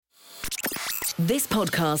This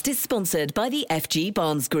podcast is sponsored by the FG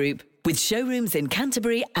Barnes Group, with showrooms in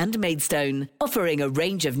Canterbury and Maidstone, offering a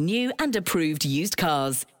range of new and approved used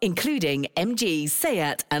cars, including MG,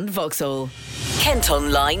 Seat and Vauxhall. Kent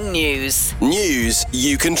Online News. News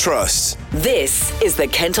you can trust. This is the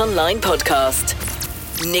Kent Online Podcast.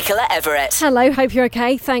 Nicola Everett. Hello, hope you're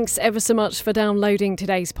okay. Thanks ever so much for downloading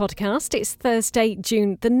today's podcast. It's Thursday,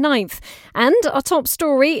 June the 9th. And our top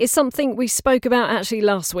story is something we spoke about actually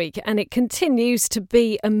last week, and it continues to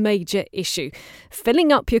be a major issue.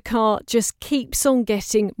 Filling up your car just keeps on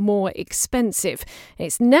getting more expensive.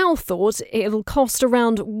 It's now thought it'll cost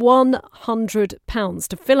around £100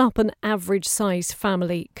 to fill up an average size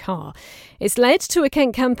family car. It's led to a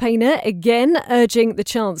Kent campaigner again urging the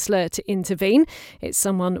Chancellor to intervene. It's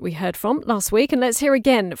someone we heard from last week, and let's hear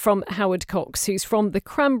again from Howard Cox, who's from the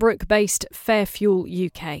Cranbrook-based Fair Fuel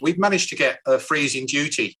UK. We've managed to get a freeze in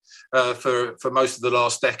duty for most of the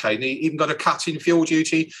last decade, and even got a cut in fuel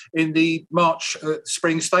duty in the March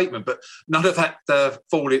spring statement, but none of that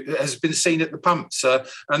fall has been seen at the pumps,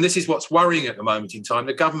 and this is what's worrying at the moment in time.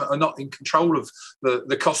 The government are not in control of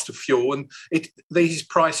the cost of fuel, and these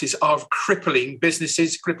prices are crippling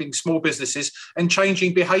businesses, crippling small businesses, and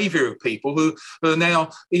changing behaviour of people who are now,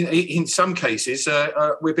 in some cases,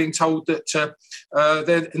 we're being told that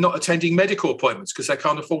they're not attending medical appointments because they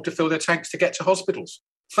can't afford to fill their tanks to get to hospitals.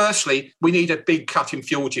 Firstly, we need a big cut in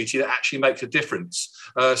fuel duty that actually makes a difference,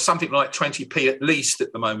 something like 20p at least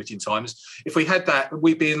at the moment in times. If we had that,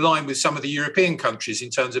 we'd be in line with some of the European countries in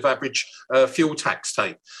terms of average fuel tax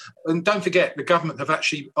take. And don't forget, the government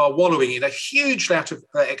are wallowing in a huge amount of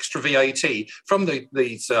extra VAT from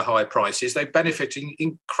these high prices. They're benefiting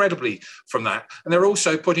incredibly from that. And they're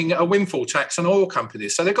also putting a windfall tax on oil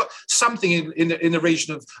companies. So they've got something in the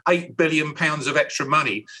region of £8 billion of extra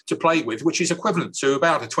money to play with, which is equivalent to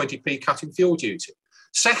about a 20p cut in fuel duty.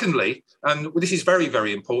 Secondly, and this is very,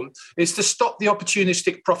 very important, is to stop the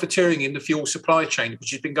opportunistic profiteering in the fuel supply chain,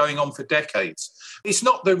 which has been going on for decades. It's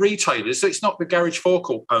not the retailers, it's not the garage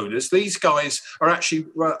forecourt owners. These guys are actually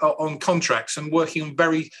on contracts and working on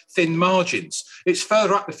very thin margins. It's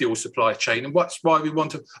further up the fuel supply chain, and that's why we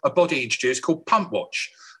want a body introduced called Pump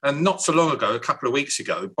Watch. And not so long ago, a couple of weeks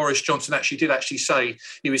ago, Boris Johnson did say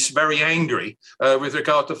he was very angry with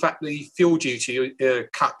regard to the fact the fuel duty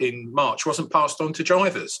cut in March wasn't passed on to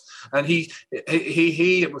drivers. And he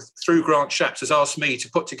through Grant Shapps, has asked me to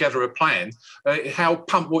put together a plan how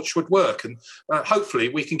Pump Watch would work. And hopefully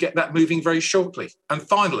we can get that moving very shortly. And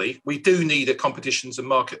finally, we do need a Competitions and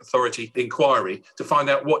Market Authority inquiry to find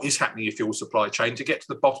out what is happening in the fuel supply chain, to get to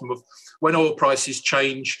the bottom of when oil prices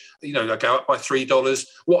change, they go up by $3,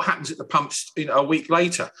 what happens at the pumps a week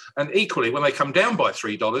later? And equally, when they come down by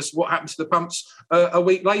 $3, what happens to the pumps a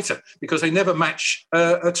week later? Because they never match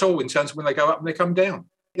at all in terms of when they go up and they come down.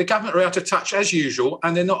 The government are out of touch as usual,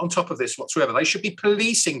 and they're not on top of this whatsoever. They should be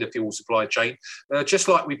policing the fuel supply chain, just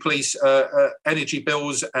like we police energy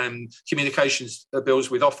bills and communications bills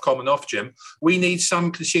with Ofcom and Ofgem. We need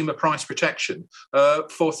some consumer price protection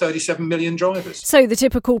for 37 million drivers. So the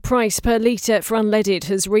typical price per litre for unleaded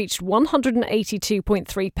has reached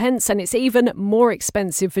 182.3 pence, and it's even more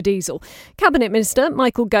expensive for diesel. Cabinet Minister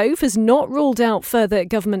Michael Gove has not ruled out further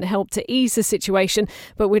government help to ease the situation,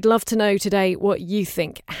 but we'd love to know today what you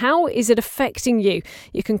think. How is it affecting you?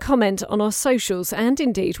 You can comment on our socials, and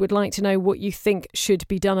indeed would like to know what you think should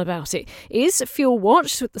be done about it. Is Fuel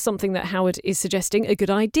Watch, something that Howard is suggesting, a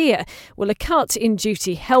good idea? Will a cut in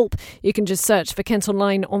duty help? You can just search for Kent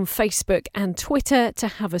Online on Facebook and Twitter to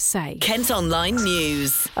have a say. Kent Online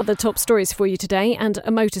News. Other top stories for you today, and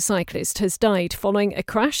a motorcyclist has died following a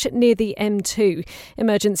crash near the M2.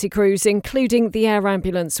 Emergency crews, including the air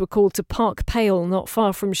ambulance, were called to Park Pale, not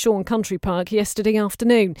far from Shawn Country Park, yesterday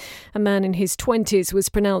afternoon. A man in his 20s was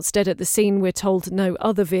pronounced dead at the scene. We're told no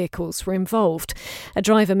other vehicles were involved. A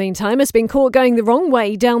driver, meantime, has been caught going the wrong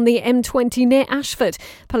way down the M20 near Ashford.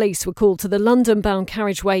 Police were called to the London-bound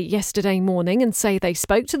carriageway yesterday morning and say they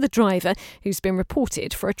spoke to the driver, who's been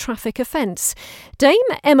reported for a traffic offence. Dame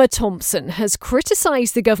Emma Thompson has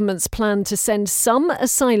criticised the government's plan to send some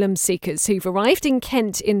asylum seekers who've arrived in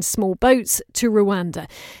Kent in small boats to Rwanda.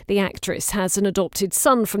 The actress has an adopted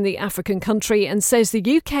son from the African country and says the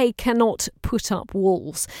UK cannot put up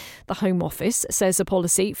walls. The Home Office says the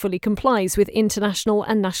policy fully complies with international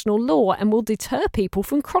and national law and will deter people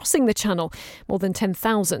from crossing the channel. More than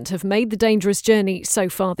 10,000 have made the dangerous journey so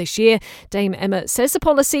far this year. Dame Emma says the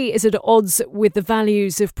policy is at odds with the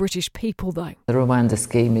values of British people, though. The Rwanda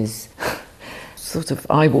scheme is sort of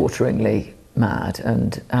eye-wateringly mad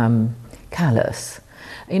and callous.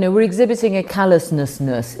 We're exhibiting a callousness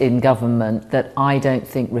in government that I don't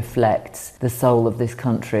think reflects the soul of this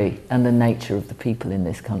country and the nature of the people in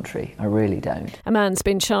this country. I really don't. A man's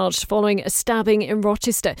been charged following a stabbing in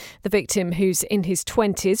Rochester. The victim, who's in his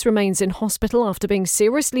 20s, remains in hospital after being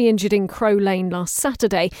seriously injured in Crow Lane last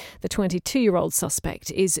Saturday. The 22-year-old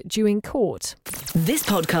suspect is due in court. This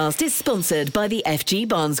podcast is sponsored by the FG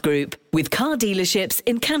Barnes Group, with car dealerships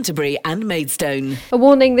in Canterbury and Maidstone. A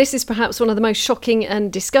warning, this is perhaps one of the most shocking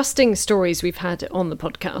and disgusting stories we've had on the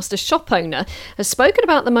podcast. A shop owner has spoken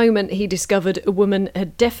about the moment he discovered a woman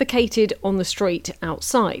had defecated on the street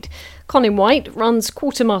outside. Colin White runs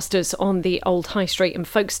quartermasters on the Old High Street in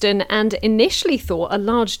Folkestone and initially thought a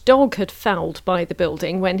large dog had fouled by the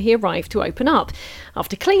building when he arrived to open up.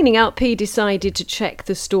 After cleaning up, he decided to check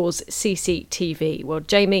the store's CCTV. Well,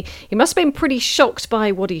 Jamie, he must have been pretty shocked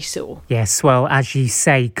by what he saw. Yes, well, as you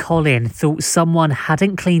say, Colin thought someone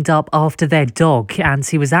hadn't cleaned up after their dog, and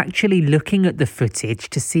he was actually looking at the footage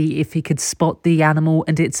to see if he could spot the animal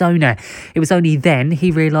and its owner. It was only then he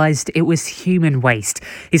realised it was human waste.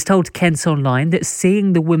 He's told Kent Online that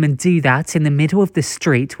seeing the woman do that in the middle of the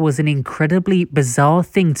street was an incredibly bizarre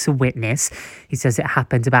thing to witness. He says it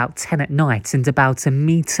happened about 10 at night and about a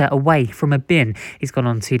metre away from a bin. He's gone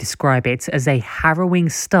on to describe it as a harrowing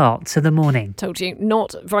start to the morning. Told you,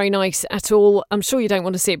 not very nice at all. I'm sure you don't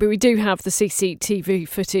want to see it, but we do have the CCTV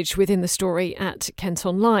footage within the story at Kent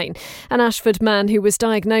Online. An Ashford man who was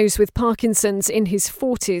diagnosed with Parkinson's in his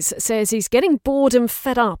 40s says he's getting bored and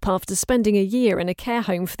fed up after spending a year in a care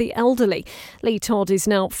home for the elderly. Lee Todd is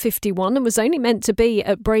now 51 and was only meant to be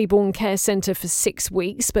at Brabourne Care Centre for 6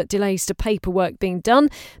 weeks, but delays to paperwork being done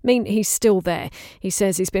mean he's still there. He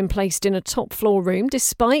says he's been placed in a top floor room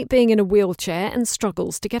despite being in a wheelchair and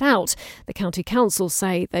struggles to get out. The county council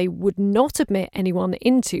say they would not admit anyone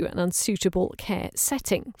into an unsuitable care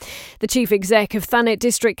setting. The chief exec of Thanet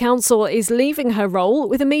District Council is leaving her role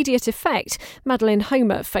with immediate effect. Madeleine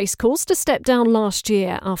Homer faced calls to step down last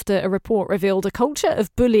year after a report revealed a culture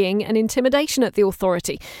of bullying and intimidation at the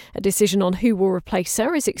authority. A decision on who will replace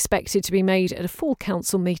her is expected to be made at a full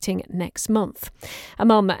council meeting next month. A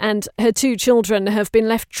mum and her 2 children have been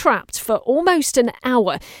left trapped for almost an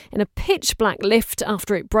hour in a pitch-black lift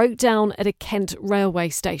after it broke down at a Kent railway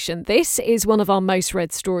station. This is one of our most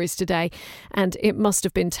read stories today, and it must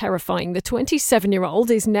have been terrifying. The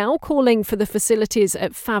 27-year-old is now calling for the facilities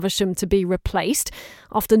at Faversham to be replaced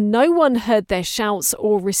after no one heard their shouts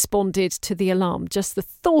or responded to the alarm. Just the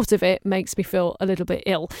thought of it makes me feel a little bit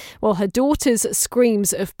ill. Well, her daughter's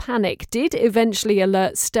screams of panic did eventually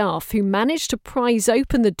alert staff, who managed to prise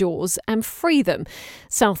open the doors and free them.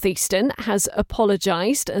 Southeastern has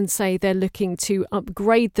apologised and say they're looking to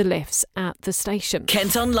upgrade the lifts at the station.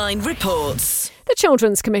 Kent Online reports. The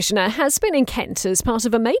Children's Commissioner has been in Kent as part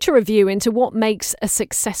of a major review into what makes a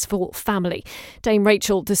successful family. Dame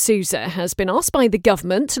Rachel de Souza has been asked by the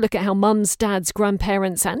government to look at how mums, dads,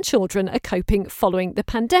 grandparents and children are coping following the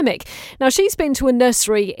pandemic. Now, she's been to a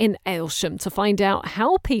nursery in Aylsham to find out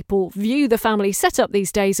how people view the family setup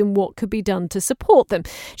these days and what could be done to support them.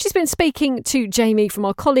 She's been speaking to Jamie from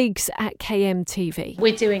our colleagues at KMTV.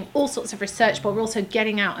 We're doing all sorts of research, but we're also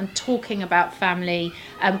getting out and talking about family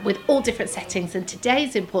with all different settings. And today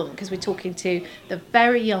is important because we're talking to the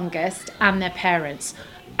very youngest and their parents,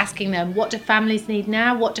 asking them, what do families need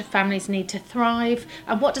now? What do families need to thrive?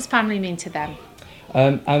 And what does family mean to them?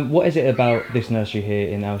 And what is it about this nursery here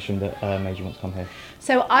in Aylsham that made you want to come here?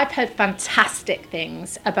 So I've heard fantastic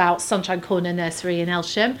things about Sunshine Corner Nursery in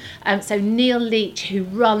Aylsham. So Neil Leach, who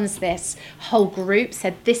runs this whole group,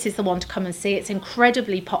 said this is the one to come and see. It's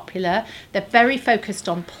incredibly popular. They're very focused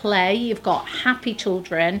on play. You've got happy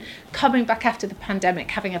children coming back after the pandemic,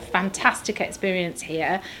 having a fantastic experience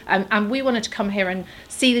here. And we wanted to come here and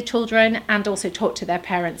see the children and also talk to their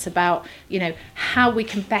parents about, how we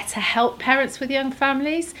can better help parents with young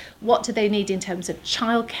families. What do they need in terms of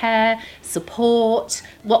childcare, support?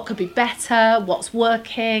 What could be better, what's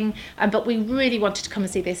working, but we really wanted to come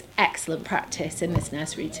and see this excellent practice in this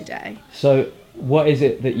nursery today. So what is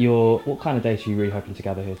it that what kind of data are you really hoping to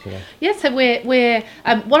gather here today? Yeah, so we're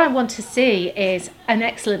what I want to see is an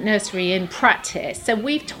excellent nursery in practice. So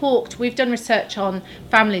we've done research on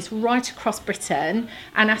families right across Britain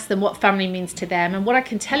and asked them what family means to them. And what I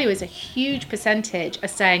can tell you is a huge percentage are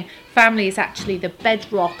saying family is actually the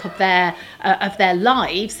bedrock of their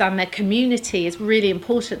lives, and their community is really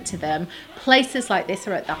important to them. Places like this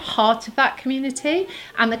are at the heart of that community,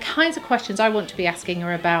 and the kinds of questions I want to be asking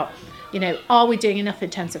are about, are we doing enough in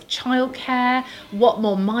terms of childcare? What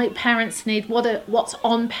more might parents need? What's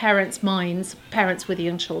on parents' minds, parents with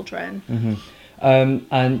young children? Mm-hmm.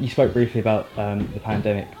 And you spoke briefly about the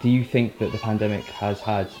pandemic. Do you think that the pandemic has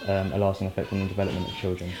had a lasting effect on the development of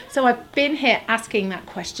children? So I've been here asking that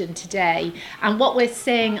question today, and what we're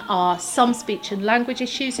seeing are some speech and language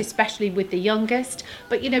issues, especially with the youngest.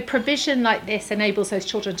 But, provision like this enables those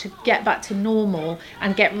children to get back to normal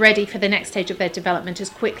and get ready for the next stage of their development as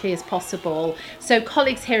quickly as possible. So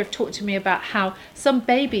colleagues here have talked to me about how some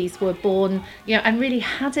babies were born, and really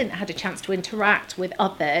hadn't had a chance to interact with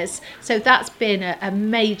others. So that's been a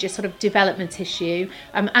major sort of development issue,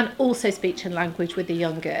 and also speech and language with the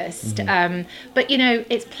youngest. But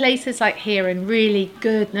it's places like here and really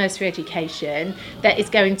good nursery education that is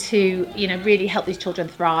going to really help these children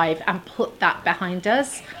thrive and put that behind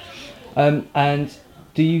us. And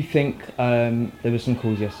do you think there were some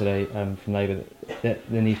calls yesterday from Labour that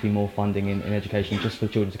there needs to be more funding in education just for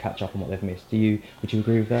children to catch up on what they've missed? Would you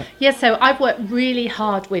agree with that? Yes, so I've worked really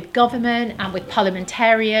hard with government and with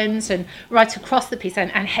parliamentarians and right across the piece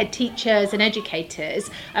and head teachers and educators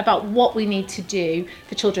about what we need to do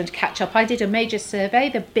for children to catch up. I did a major survey,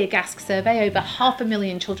 the Big Ask survey. Over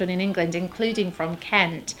 500,000 children in England, including from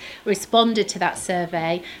Kent, responded to that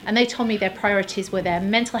survey, and they told me their priorities were their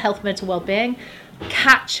mental health, mental well-being,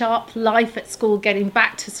 catch up, life at school, getting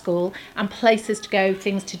back to school, and places to go,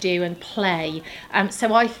 things to do and play.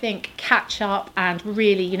 So I think catch up and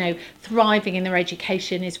really, thriving in their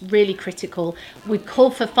education is really critical. We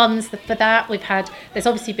call for funds for that. There's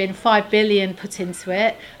obviously been 5 billion put into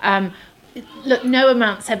it. Look, no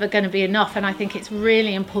amount's ever going to be enough, and I think it's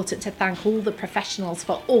really important to thank all the professionals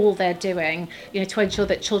for all they're doing, to ensure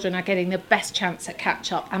that children are getting the best chance at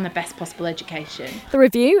catch up and the best possible education. The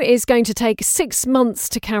review is going to take 6 months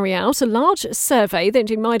to carry out. A large survey that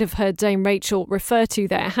you might have heard Dame Rachel refer to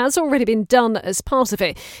there has already been done as part of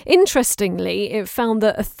it. Interestingly, it found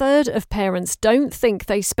that a third of parents don't think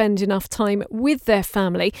they spend enough time with their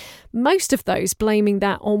family, most of those blaming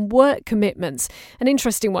that on work commitments. An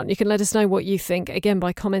interesting one. You can let us know what you think, again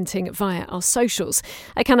by commenting via our socials.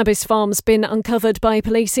 A cannabis farm's been uncovered by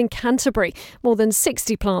police in Canterbury. More than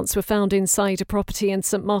 60 plants were found inside a property in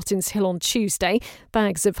St Martin's Hill on Tuesday.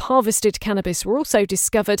 Bags of harvested cannabis were also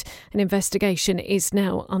discovered. An investigation is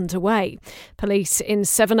now underway. Police in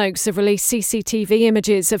Sevenoaks have released CCTV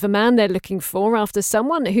images of a man they're looking for after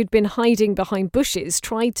someone who'd been hiding behind bushes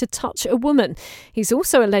tried to touch a woman. He's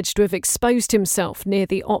also alleged to have exposed himself near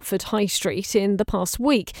the Otford High Street in the past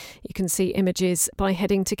week. You can see images by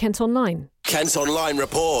heading to Kent Online. Kent Online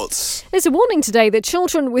reports. There's a warning today that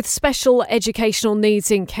children with special educational needs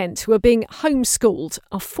in Kent who are being homeschooled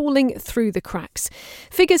are falling through the cracks.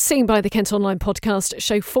 Figures seen by the Kent Online podcast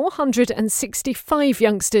show 465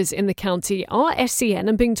 youngsters in the county are SEN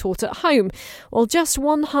and being taught at home, while just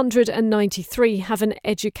 193 have an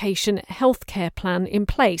education healthcare plan in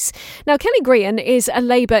place. Now, Kelly Grehan is a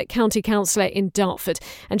Labour county councillor in Dartford,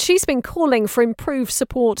 and she's been calling for improved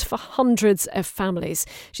support for hundreds of families.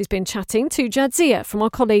 She's been chatting to Jadzia from our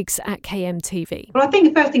colleagues at KMTV. Well, I think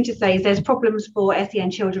the first thing to say is there's problems for SEN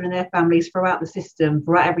children and their families throughout the system,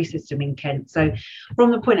 throughout every system in Kent. So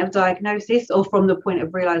from the point of diagnosis or from the point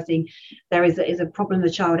of realising there is a problem the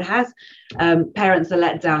child has, parents are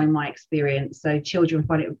let down in my experience. So children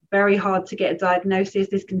find it very hard to get a diagnosis.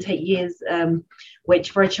 This can take years,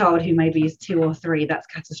 which for a child who maybe is 2 or 3, that's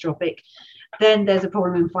catastrophic. Then there's a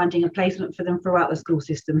problem in finding a placement for them throughout the school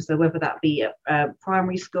system. So whether that be at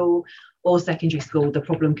primary school or secondary school, the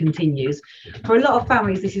problem continues. For a lot of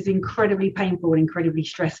families, this is incredibly painful and incredibly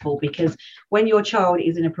stressful, because when your child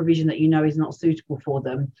is in a provision that you know is not suitable for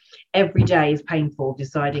them, every day is painful,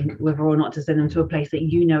 deciding whether or not to send them to a place that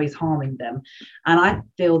you know is harming them. And I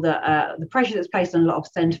feel that the pressure that's placed on a lot of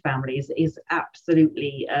SEND families is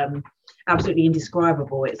absolutely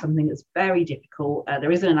indescribable. It's something that's very difficult.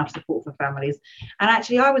 There isn't enough support for families, and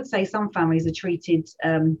actually I would say some families are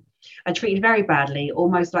treated very badly,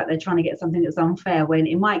 almost like they're trying to get something that's unfair, when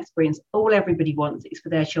in my experience all everybody wants is for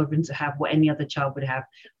their children to have what any other child would have,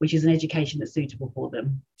 which is an education that's suitable for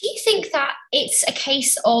them. Do you think that it's a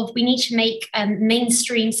case of we need to make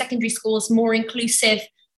mainstream secondary schools more inclusive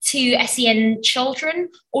to SEN children,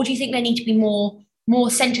 or do you think there need to be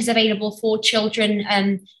more centres available for children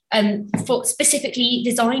for specifically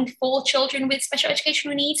designed for children with special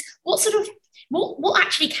educational needs? What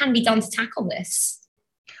actually can be done to tackle this?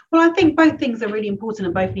 Well, I think both things are really important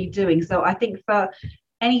and both need doing. So I think for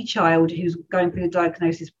any child who's going through the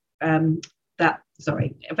diagnosis, for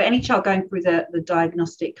any child going through the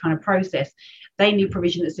diagnostic kind of process, they need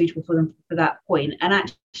provision that's suitable for them for that point. And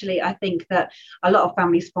actually, Actually, I think that a lot of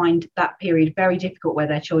families find that period very difficult where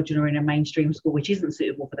their children are in a mainstream school, which isn't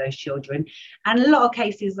suitable for those children. And a lot of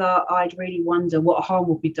cases I'd really wonder what harm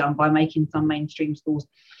would be done by making some mainstream schools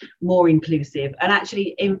more inclusive. And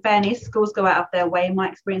actually, in fairness, schools go out of their way, in my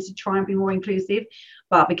experience, to try and be more inclusive.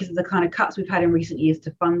 But because of the kind of cuts we've had in recent years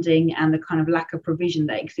to funding and the kind of lack of provision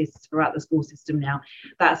that exists throughout the school system now,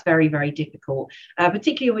 that's very, very difficult.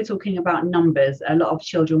 Particularly when we're talking about numbers, a lot of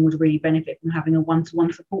children would really benefit from having a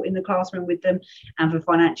one-to-one support in the classroom with them, and for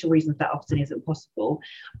financial reasons that often isn't possible.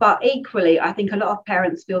 But equally, I think a lot of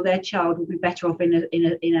parents feel their child will be better off in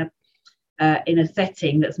a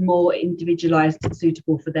setting that's more individualised and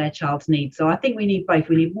suitable for their child's needs. So I think we need both.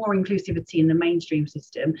 We need more inclusivity in the mainstream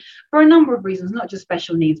system for a number of reasons, not just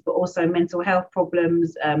special needs, but also mental health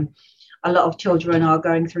problems. A lot of children are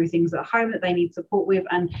going through things at home that they need support with,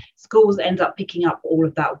 and schools end up picking up all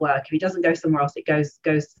of that work. If it doesn't go somewhere else, it goes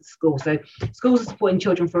to school. So schools are supporting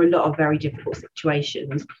children for a lot of very difficult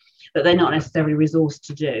situations that they're not necessarily resourced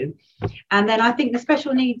to do. And then I think the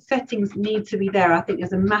special needs settings need to be there. I think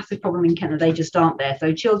there's a massive problem in Kent that they just aren't there.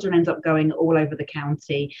 So children end up going all over the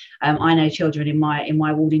county. I know children in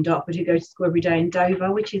my ward in Dartford who go to school every day in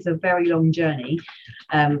Dover, which is a very long journey,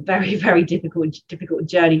 very, very difficult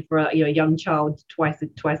journey for a young child twice a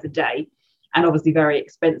day, and obviously very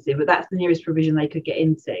expensive. But that's the nearest provision they could get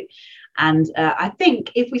into. And I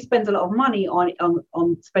think if we spend a lot of money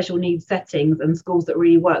on special needs settings and schools that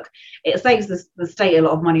really work, it saves the state a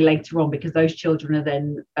lot of money later on, because those children are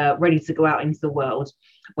then ready to go out into the world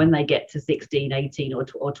when they get to 16, 18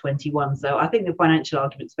 or 21. So I think the financial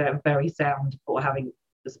argument's very, very sound for having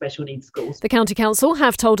the special needs schools. The County Council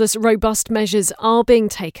have told us robust measures are being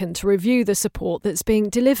taken to review the support that's being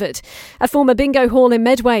delivered. A former bingo hall in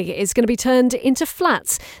Medway is going to be turned into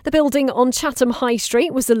flats. The building on Chatham High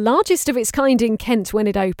Street was the largest of its kind in Kent when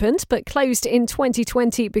it opened, but closed in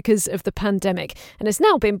 2020 because of the pandemic, and has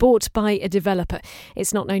now been bought by a developer.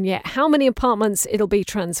 It's not known yet how many apartments it'll be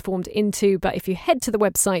transformed into, but if you head to the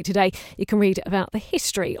website today, you can read about the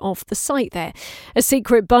history of the site there. A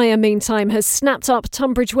secret buyer, meantime, has snapped up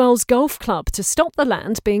Tunbridge Wells Golf Club to stop the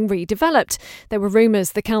land being redeveloped. There were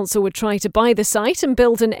rumours the council would try to buy the site and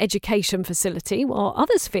build an education facility, while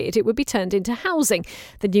others feared it would be turned into housing.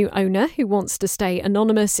 The new owner, who wants to stay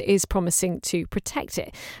anonymous, is promising to protect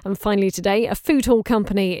it. And finally today, a food hall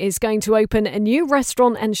company is going to open a new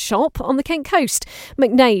restaurant and shop on the Kent coast.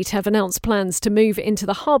 McNaid have announced plans to move into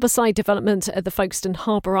the harbourside development at the Folkestone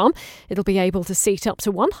Harbour Arm. It'll be able to seat up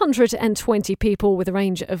to 120 people with a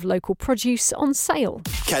range of local produce on sale.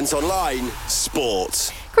 Kent Online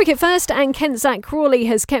Sport. Cricket first, and Kent's Zach Crawley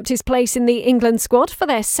has kept his place in the England squad for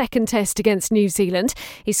their second test against New Zealand.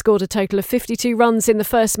 He scored a total of 52 runs in the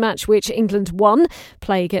first match, which England won.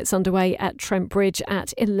 Play gets underway at Trent Bridge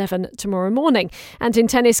at 11 tomorrow morning. And in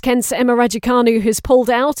tennis, Kent's Emma Raducanu has pulled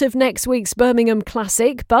out of next week's Birmingham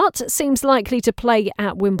Classic, but seems likely to play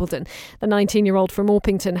at Wimbledon. The 19-year-old from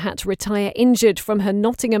Orpington had to retire injured from her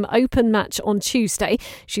Nottingham Open match on Tuesday.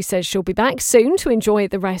 She says she'll be back soon to enjoy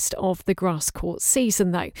the rest of the grass court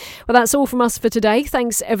season, though. Well, that's all from us for today.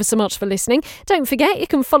 Thanks ever so much for listening. Don't forget, you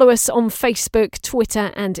can follow us on Facebook,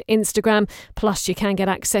 Twitter and Instagram. Plus, you can get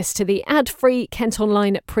access to the ad-free Kent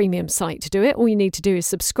Online premium site. To do it, all you need to do is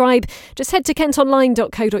subscribe. Just head to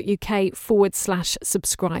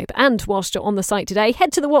kentonline.co.uk/subscribe. And whilst you're on the site today,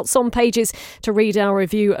 head to the What's On pages to read our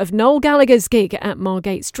review of Noel Gallagher's gig at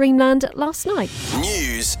Margate's Dreamland last night.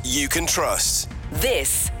 News you can trust.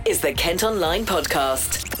 This is the Kent Online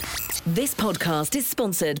Podcast. This podcast is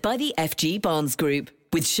sponsored by the FG Barnes Group,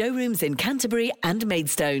 with showrooms in Canterbury and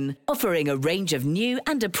Maidstone, offering a range of new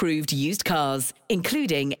and approved used cars,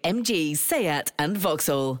 including MG, Seat and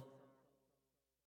Vauxhall.